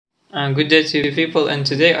Good day to you people, and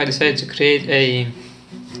today I decided to create a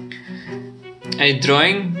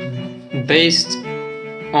drawing based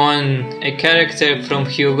on a character from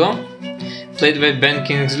Hugo, played by Ben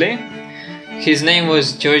Kingsley. His name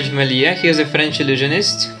was George Malia. He was a French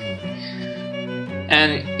illusionist,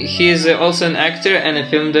 and he is also an actor and a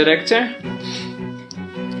film director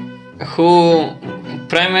who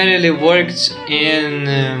primarily worked in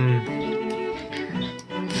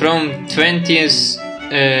from 20th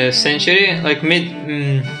century, like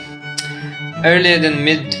earlier than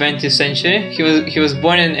mid 20th century. He was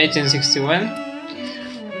born in 1861,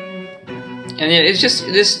 and yeah, it's just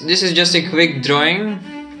this is just a quick drawing,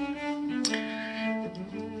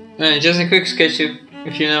 just a quick sketch,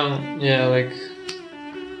 if you know, yeah, like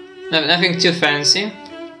nothing too fancy.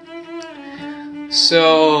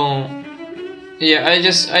 So yeah, I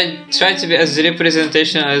try to be as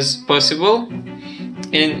representational as possible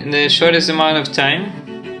in the shortest amount of time.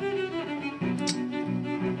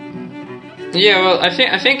 Yeah, well, I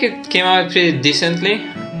think it came out pretty decently,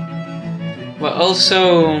 but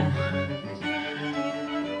also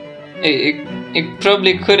it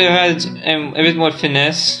probably could have had a bit more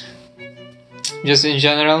finesse, just in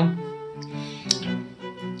general.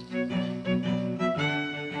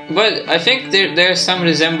 But I think there's some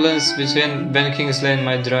resemblance between Ben Kingsley and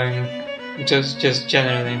my drawing, just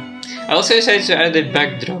generally. I also decided to add a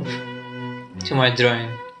backdrop to my drawing.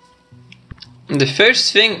 The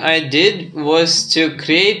first thing I did was to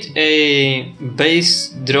create a base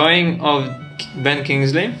drawing of Ben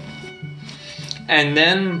Kingsley, and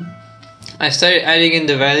then I started adding in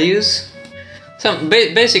the values, some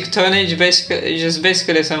basic tonnage,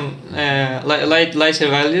 basically some lighter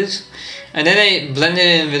values, and then I blended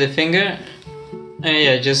it in with a finger. And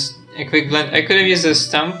yeah, just a quick blend. I could have used a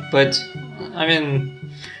stump, but I mean,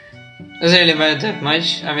 it doesn't really matter that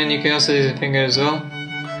much. I mean, you can also use a finger as well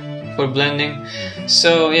for blending.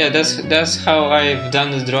 So yeah, that's how I've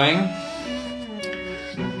done the drawing.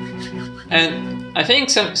 And I think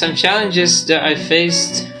some challenges that I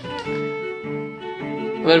faced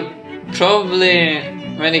were probably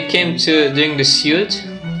when it came to doing the suit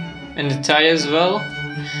and the tie as well.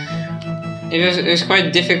 It was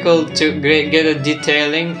quite difficult to get a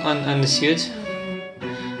detailing on the suit,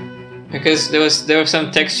 because there was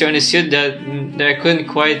some texture on the suit that I couldn't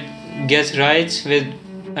quite get right with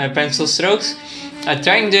pencil strokes. I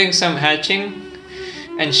tried doing some hatching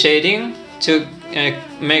and shading to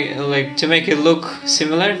make it look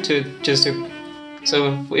similar to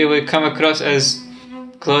so it would come across as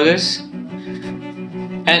clothes.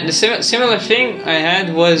 And the similar thing I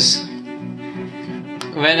had was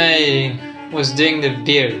when I was doing the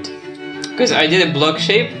beard, because I did a block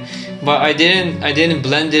shape, but I didn't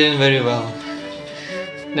blend it in very well.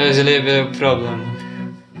 There was a little bit of a problem.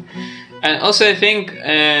 And also I think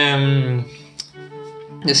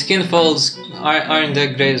the skin folds aren't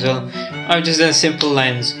that great as well. I've just done simple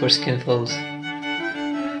lines for skin folds.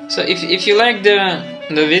 So if you like the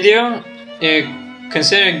video,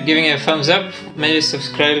 consider giving it a thumbs up, maybe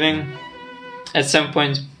subscribing at some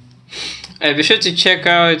point. Be sure to check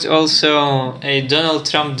out also a Donald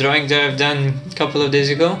Trump drawing that I've done a couple of days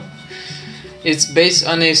ago. It's based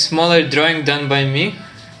on a smaller drawing done by me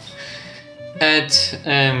that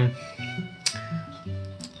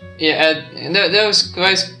was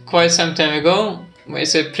quite some time ago.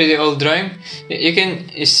 It's a pretty old drawing. You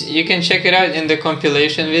can check it out in the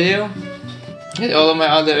compilation video with all of my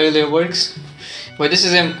other earlier works. But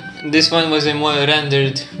this one was a more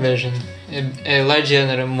rendered version, a larger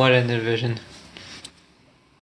and a more rendered version.